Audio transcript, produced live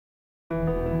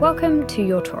Welcome to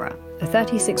Your Torah, a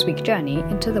 36-week journey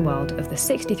into the world of the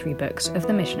 63 books of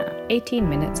the Mishnah, 18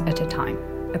 minutes at a time,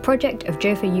 a project of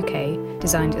Jaffe UK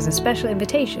designed as a special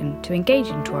invitation to engage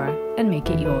in Torah and make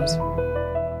it yours.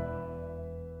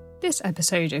 This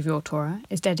episode of Your Torah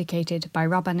is dedicated by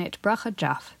Rabbanit Bracha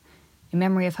Jaffe in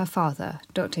memory of her father,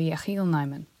 Dr. Yechiel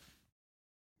Neumann.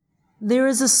 There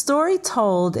is a story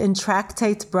told in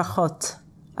Tractate Brachot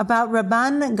about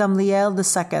Rabban Gamliel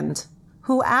II,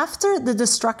 who after the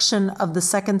destruction of the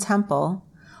Second Temple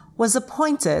was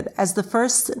appointed as the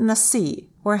first Nasi,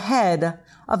 or head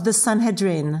of the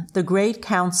Sanhedrin, the great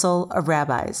council of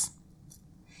rabbis.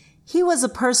 He was a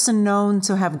person known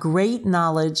to have great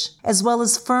knowledge as well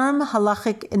as firm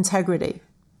halakhic integrity.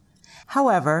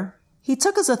 However, he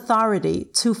took his authority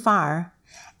too far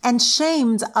and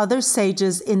shamed other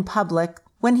sages in public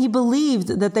when he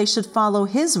believed that they should follow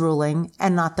his ruling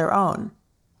and not their own.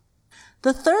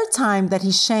 The third time that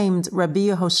he shamed Rabbi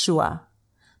Yehoshua,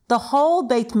 the whole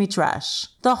Beit Midrash,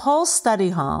 the whole study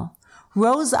hall,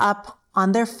 rose up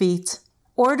on their feet,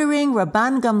 ordering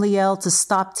Rabban Gamliel to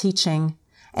stop teaching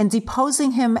and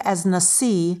deposing him as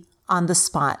Nasi on the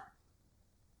spot.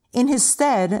 In his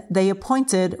stead, they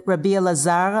appointed Rabbi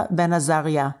Elazar ben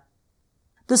Azariah.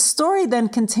 The story then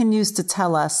continues to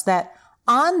tell us that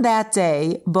on that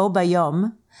day, Bo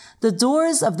Bayom, the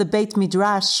doors of the Beit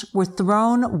Midrash were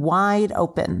thrown wide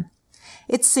open.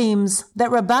 It seems that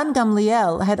Rabban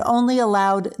Gamliel had only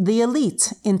allowed the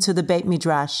elite into the Beit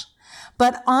Midrash,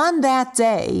 but on that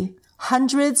day,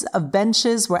 hundreds of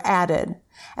benches were added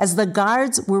as the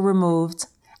guards were removed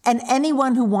and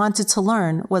anyone who wanted to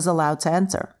learn was allowed to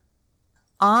enter.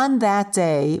 On that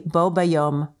day, Bo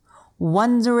Bayom,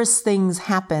 wondrous things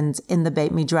happened in the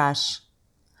Beit Midrash.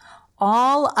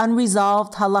 All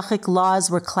unresolved halakhic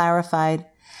laws were clarified,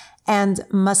 and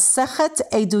masekhet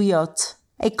Eduyot,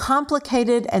 a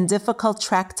complicated and difficult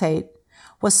tractate,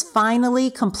 was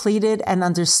finally completed and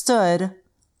understood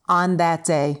on that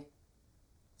day.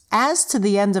 As to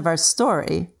the end of our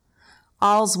story,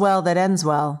 all's well that ends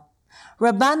well.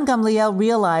 Rabban Gamliel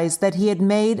realized that he had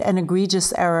made an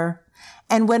egregious error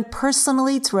and went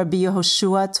personally to Rabbi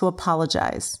Yehoshua to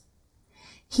apologize.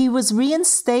 He was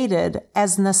reinstated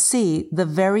as Nasi the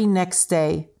very next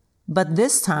day, but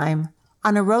this time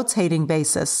on a rotating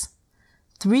basis.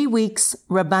 3 weeks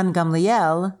Rabban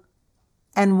Gamliel,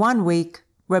 and 1 week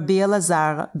Rabbi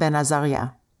Elazar ben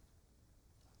Azariah.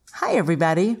 Hi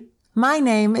everybody, my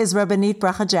name is Rabbanit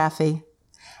Bracha Jaffe,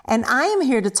 and I am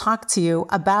here to talk to you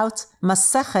about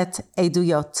masekhet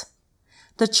Eduyot,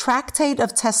 the tractate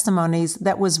of testimonies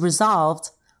that was resolved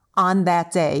on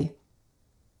that day.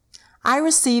 I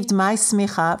received my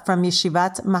smicha from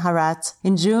Yeshivat Maharat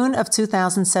in June of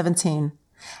 2017,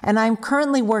 and I'm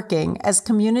currently working as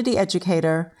community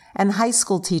educator and high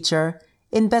school teacher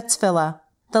in Bet Tfilah,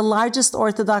 the largest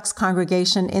Orthodox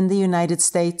congregation in the United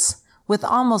States, with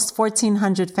almost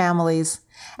 1,400 families,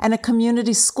 and a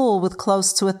community school with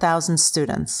close to 1,000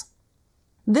 students.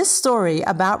 This story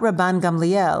about Rabban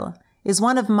Gamliel is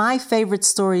one of my favorite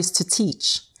stories to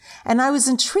teach, and I was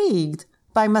intrigued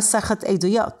by Masechet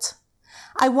Eduyot.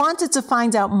 I wanted to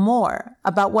find out more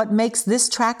about what makes this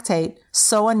tractate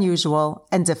so unusual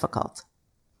and difficult.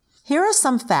 Here are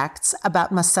some facts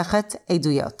about Masechet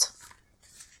Eduyot.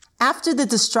 After the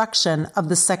destruction of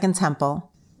the Second Temple,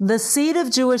 the seat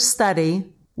of Jewish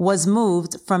study was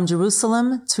moved from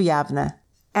Jerusalem to Yavne,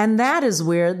 and that is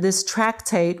where this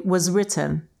tractate was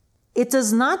written. It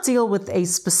does not deal with a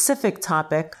specific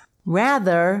topic,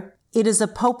 rather, it is a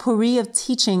potpourri of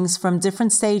teachings from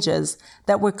different stages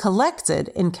that were collected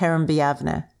in Kerem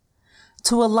B'Yavne.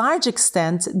 To a large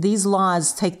extent, these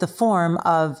laws take the form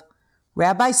of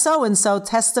Rabbi so-and-so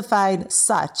testified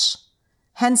such,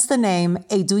 hence the name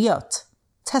Eduyot,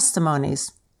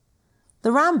 testimonies.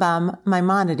 The Rambam,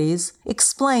 Maimonides,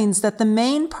 explains that the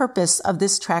main purpose of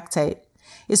this tractate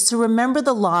is to remember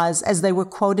the laws as they were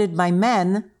quoted by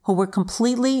men who were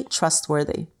completely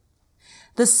trustworthy.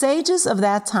 The sages of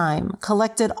that time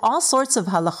collected all sorts of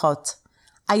halachot,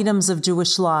 items of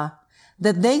Jewish law,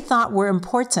 that they thought were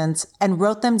important and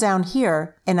wrote them down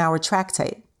here in our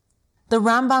tractate. The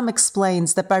Rambam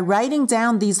explains that by writing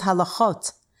down these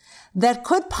halachot that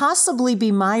could possibly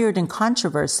be mired in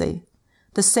controversy,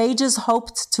 the sages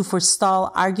hoped to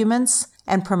forestall arguments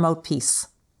and promote peace.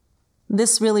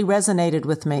 This really resonated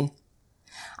with me.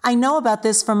 I know about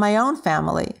this from my own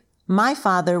family. My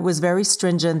father was very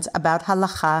stringent about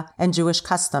halakha and Jewish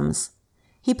customs.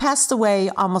 He passed away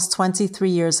almost 23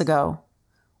 years ago.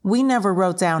 We never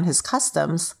wrote down his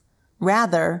customs.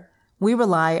 Rather, we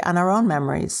rely on our own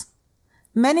memories.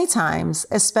 Many times,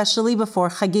 especially before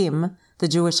Chagim, the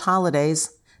Jewish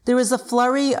holidays, there is a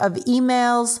flurry of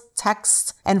emails,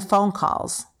 texts, and phone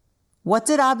calls. What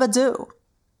did Abba do?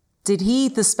 Did he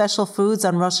eat the special foods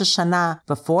on Rosh Hashanah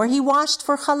before he washed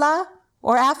for Challah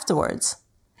or afterwards?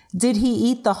 Did he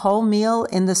eat the whole meal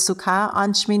in the Sukkah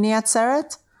on Shmini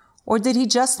Atzeret? Or did he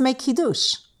just make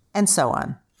Kiddush? And so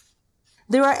on.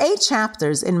 There are 8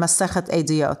 chapters in Masekhet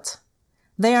Eduyot.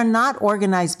 They are not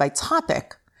organized by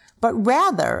topic, but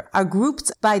rather are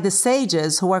grouped by the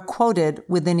sages who are quoted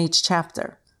within each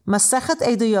chapter. Masekhet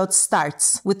Eduyot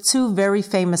starts with 2 very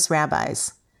famous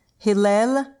rabbis,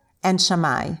 Hillel and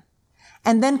Shammai,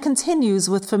 and then continues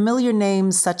with familiar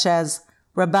names such as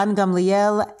Rabban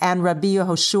Gamliel and Rabbi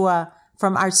Yehoshua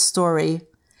from our story,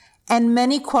 and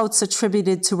many quotes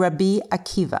attributed to Rabbi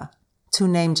Akiva, to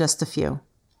name just a few.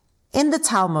 In the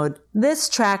Talmud, this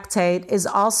tractate is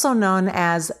also known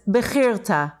as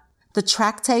Bechirta, the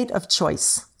Tractate of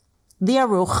Choice. The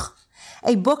Aruch,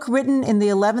 a book written in the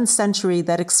 11th century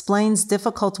that explains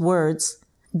difficult words,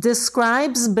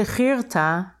 describes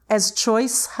Bechirta as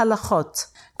choice halachot,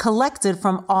 collected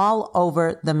from all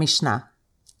over the Mishnah.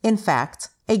 In fact,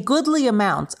 a goodly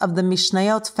amount of the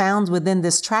Mishnayot found within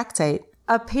this tractate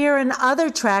appear in other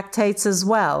tractates as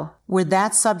well, where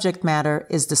that subject matter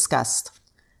is discussed.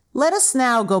 Let us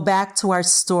now go back to our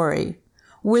story,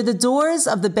 where the doors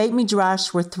of the Beit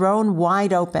Midrash were thrown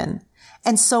wide open,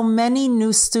 and so many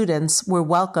new students were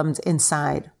welcomed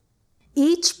inside.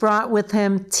 Each brought with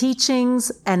him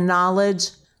teachings and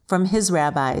knowledge from his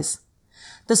rabbis.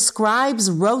 The scribes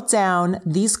wrote down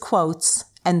these quotes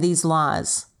and these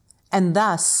laws, and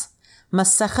thus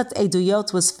Masechet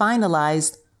Eduyot was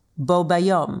finalized bo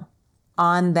bayom,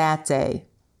 on that day.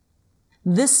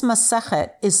 This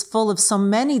Masechet is full of so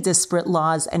many disparate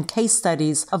laws and case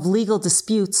studies of legal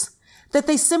disputes that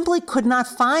they simply could not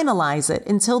finalize it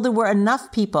until there were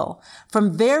enough people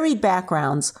from varied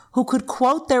backgrounds who could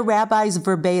quote their rabbis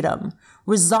verbatim,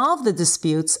 resolve the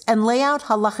disputes, and lay out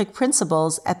halakhic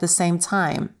principles at the same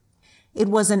time. It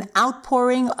was an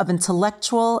outpouring of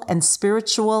intellectual and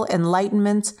spiritual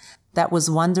enlightenment that was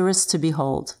wondrous to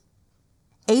behold.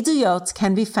 Eduyot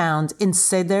can be found in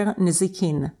Seder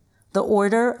Nizikin, the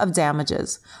order of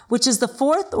damages, which is the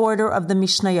 4th order of the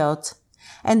Mishnayot,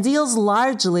 and deals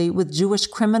largely with Jewish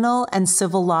criminal and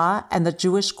civil law and the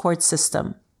Jewish court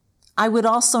system. I would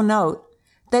also note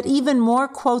that even more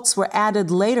quotes were added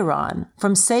later on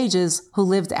from sages who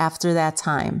lived after that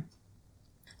time.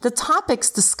 The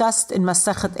topics discussed in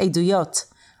Masechet Eduyot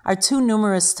are too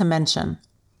numerous to mention.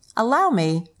 Allow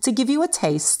me to give you a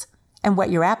taste and whet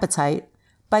your appetite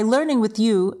by learning with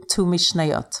you 2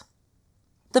 Mishnayot.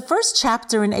 The first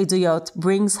chapter in Eduyot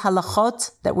brings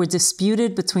halachot that were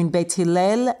disputed between Beit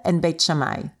Hillel and Beit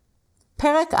Shammai.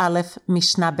 Perek Aleph,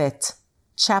 Mishnah Bet,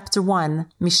 Chapter 1,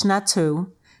 Mishnah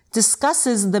 2,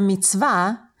 discusses the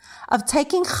mitzvah of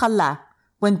taking challah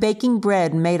when baking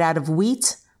bread made out of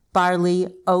wheat, barley,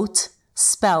 oat,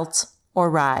 spelt, or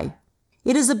rye.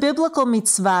 It is a biblical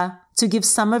mitzvah to give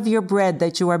some of your bread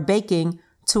that you are baking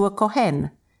to a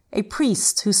kohen, a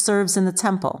priest who serves in the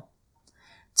temple.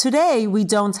 Today, we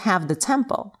don't have the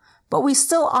temple, but we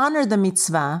still honor the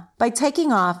mitzvah by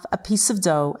taking off a piece of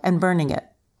dough and burning it.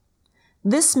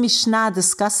 This Mishnah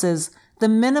discusses the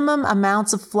minimum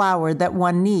amounts of flour that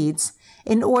one needs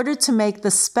in order to make the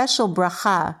special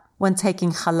bracha when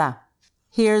taking challah.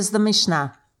 Here's the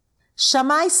Mishnah.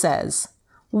 Shammai says,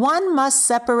 one must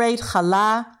separate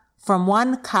challah from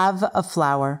 1 kav of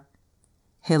flour.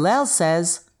 Hillel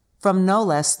says, from no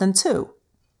less than 2.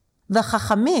 The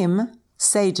Chachamim,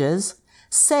 sages,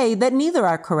 say that neither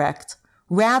are correct.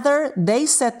 Rather, they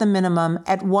set the minimum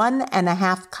at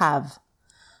 1.5 kav,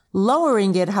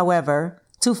 lowering it, however,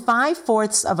 to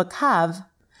 5/4 of a kav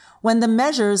when the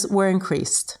measures were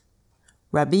increased.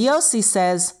 Rabbi Yossi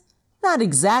says, not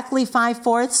exactly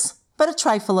 5/4, but a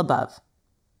trifle above.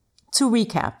 To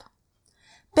recap,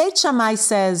 Beit Shammai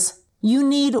says you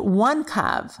need 1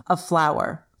 kav of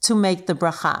flour to make the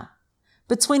bracha,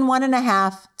 between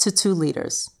 1.5 to 2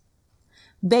 liters.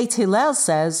 Beit Hillel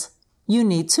says you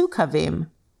need 2 kavim,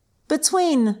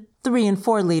 between 3 and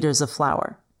 4 liters of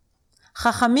flour.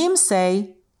 Chachamim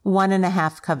say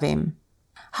 1.5 kavim.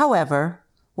 However,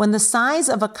 when the size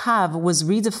of a kav was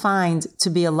redefined to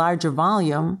be a larger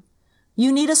volume,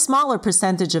 you need a smaller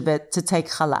percentage of it to take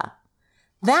challah.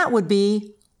 That would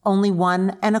be only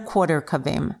 1.25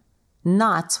 kavim,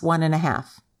 not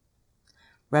 1.5.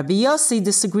 Rabbi Yossi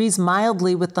disagrees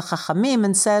mildly with the Chachamim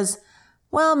and says,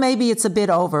 well, maybe it's a bit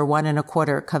over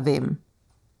 1.25 kavim.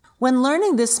 When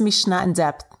learning this Mishnah in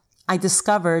depth, I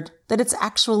discovered that it's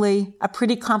actually a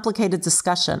pretty complicated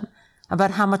discussion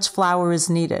about how much flour is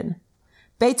needed.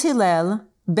 Beit Hillel,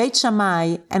 Beit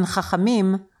Shammai, and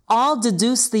Chachamim all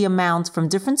deduce the amount from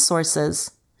different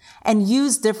sources and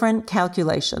use different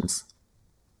calculations.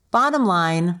 Bottom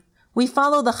line, we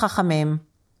follow the Chachamim,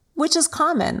 which is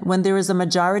common when there is a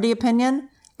majority opinion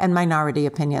and minority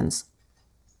opinions.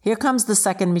 Here comes the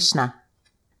second Mishnah.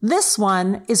 This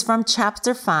one is from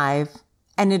chapter 5,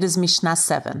 and it is Mishnah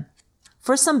 7.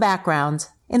 For some background,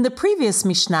 in the previous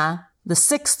Mishnah, the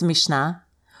 6th Mishnah,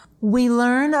 we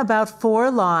learn about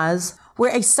 4 laws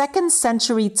where a 2nd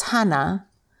century Tana,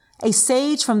 a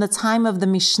sage from the time of the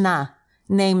Mishnah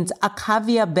named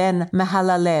Akavia ben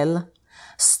Mehalalel,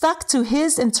 stuck to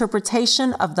his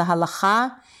interpretation of the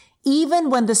halakha even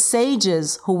when the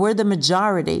sages who were the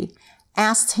majority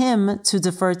asked him to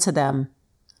defer to them.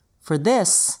 For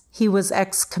this, he was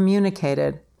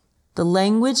excommunicated. The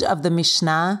language of the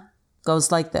Mishnah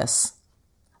goes like this.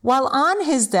 While on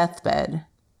his deathbed,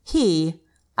 he,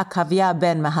 Akavia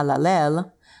ben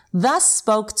Mehalalel, thus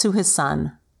spoke to his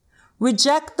son,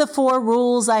 "Reject the 4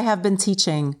 rules I have been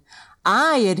teaching.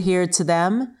 I adhered to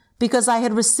them because I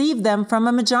had received them from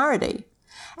a majority,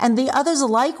 and the others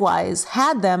likewise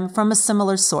had them from a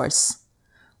similar source.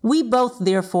 We both,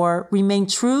 therefore, remain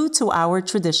true to our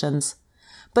traditions.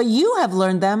 But you have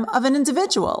learned them of an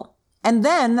individual, and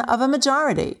then of a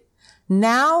majority.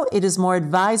 Now it is more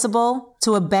advisable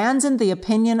to abandon the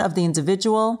opinion of the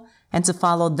individual and to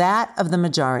follow that of the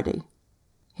majority."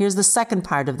 Here's the second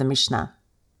part of the Mishnah.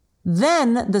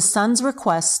 Then the son's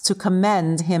request to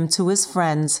commend him to his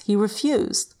friends he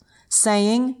refused,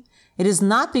 saying, "It is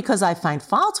not because I find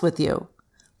fault with you,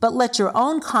 but let your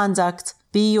own conduct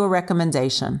be your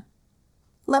recommendation."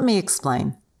 Let me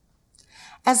explain.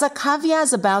 As Akavia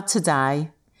is about to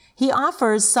die, he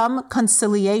offers some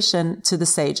conciliation to the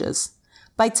sages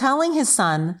by telling his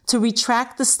son to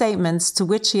retract the statements to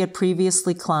which he had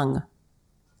previously clung.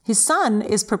 His son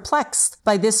is perplexed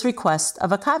by this request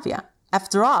of Akavia.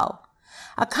 After all,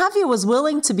 Akavia was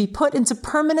willing to be put into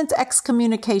permanent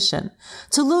excommunication,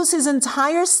 to lose his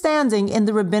entire standing in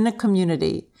the rabbinic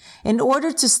community, in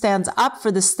order to stand up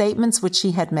for the statements which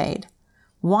he had made.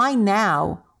 Why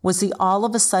now was he all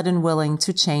of a sudden willing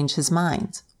to change his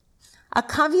mind?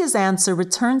 Akavia's answer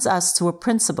returns us to a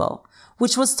principle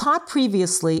which was taught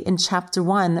previously in chapter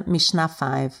 1, Mishnah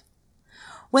 5.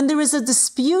 When there is a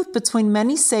dispute between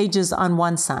many sages on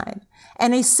one side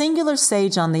and a singular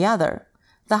sage on the other,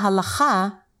 the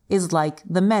halakha is like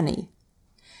the many.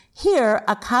 Here,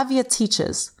 Akavia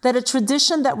teaches that a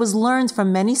tradition that was learned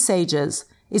from many sages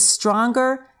is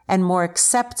stronger and more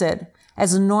accepted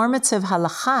as a normative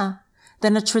halakha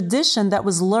than a tradition that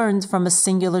was learned from a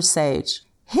singular sage.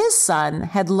 His son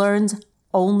had learned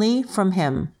only from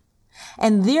him,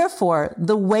 and therefore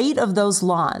the weight of those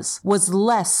laws was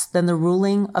less than the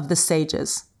ruling of the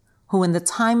sages, who in the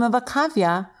time of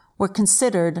Akavia were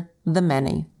considered the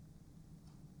many.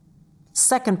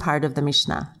 Second part of the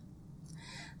Mishnah.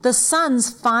 The son's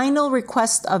final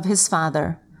request of his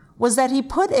father was that he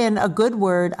put in a good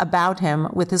word about him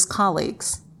with his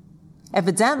colleagues.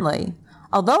 Evidently,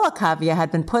 although Akavia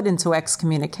had been put into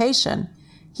excommunication,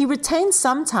 he retained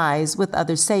some ties with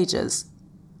other sages.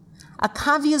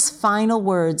 Akavia's final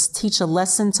words teach a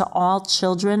lesson to all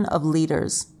children of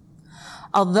leaders.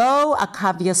 Although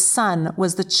Akavia's son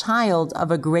was the child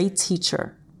of a great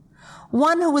teacher,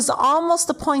 one who was almost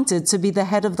appointed to be the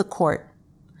head of the court,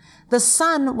 the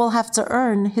son will have to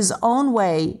earn his own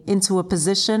way into a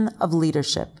position of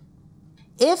leadership.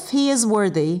 If he is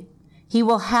worthy, he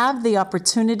will have the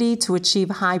opportunity to achieve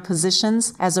high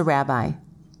positions as a rabbi.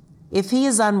 If he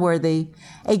is unworthy,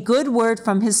 a good word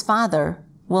from his father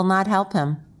will not help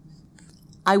him.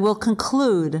 I will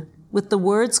conclude with the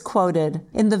words quoted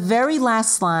in the very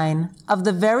last line of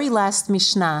the very last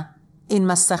Mishnah in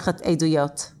Masekhet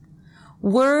Eduyot.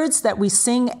 Words that we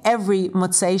sing every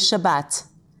Motzei Shabbat,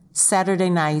 Saturday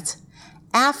night,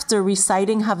 after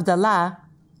reciting Havdalah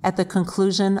at the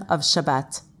conclusion of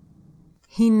Shabbat.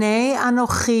 Hine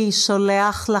anochi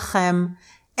sholeach lachem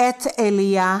et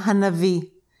Eliya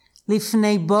hanavi,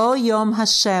 lifnei bo yom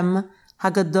Hashem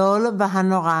hagadol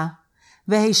v'hanora,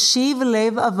 v'heshiv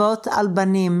lev avot al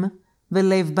banim,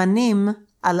 v'lev banim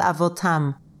al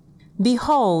avotam.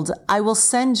 Behold, I will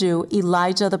send you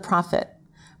Elijah the prophet,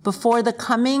 before the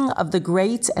coming of the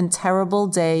great and terrible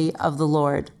day of the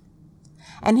Lord.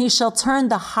 And he shall turn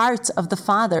the heart of the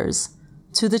fathers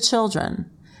to the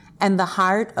children, and the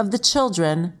heart of the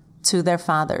children to their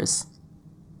fathers.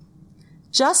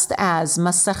 Just as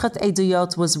Masekhet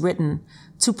Eduyot was written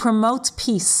to promote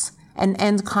peace and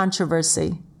end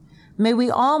controversy, may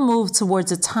we all move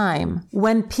towards a time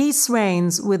when peace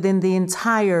reigns within the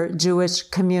entire Jewish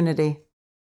community.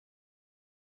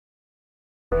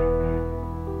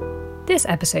 This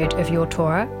episode of Your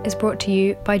Torah is brought to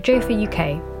you by Jaffe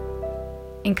UK,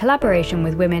 in collaboration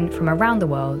with women from around the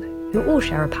world who all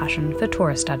share a passion for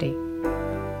Torah study.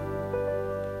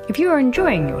 If you are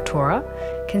enjoying Your Torah,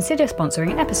 consider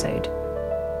sponsoring an episode.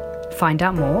 Find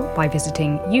out more by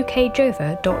visiting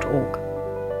ukjova.org.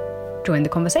 Join the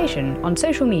conversation on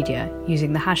social media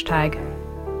using the hashtag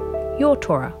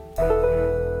YourTorah.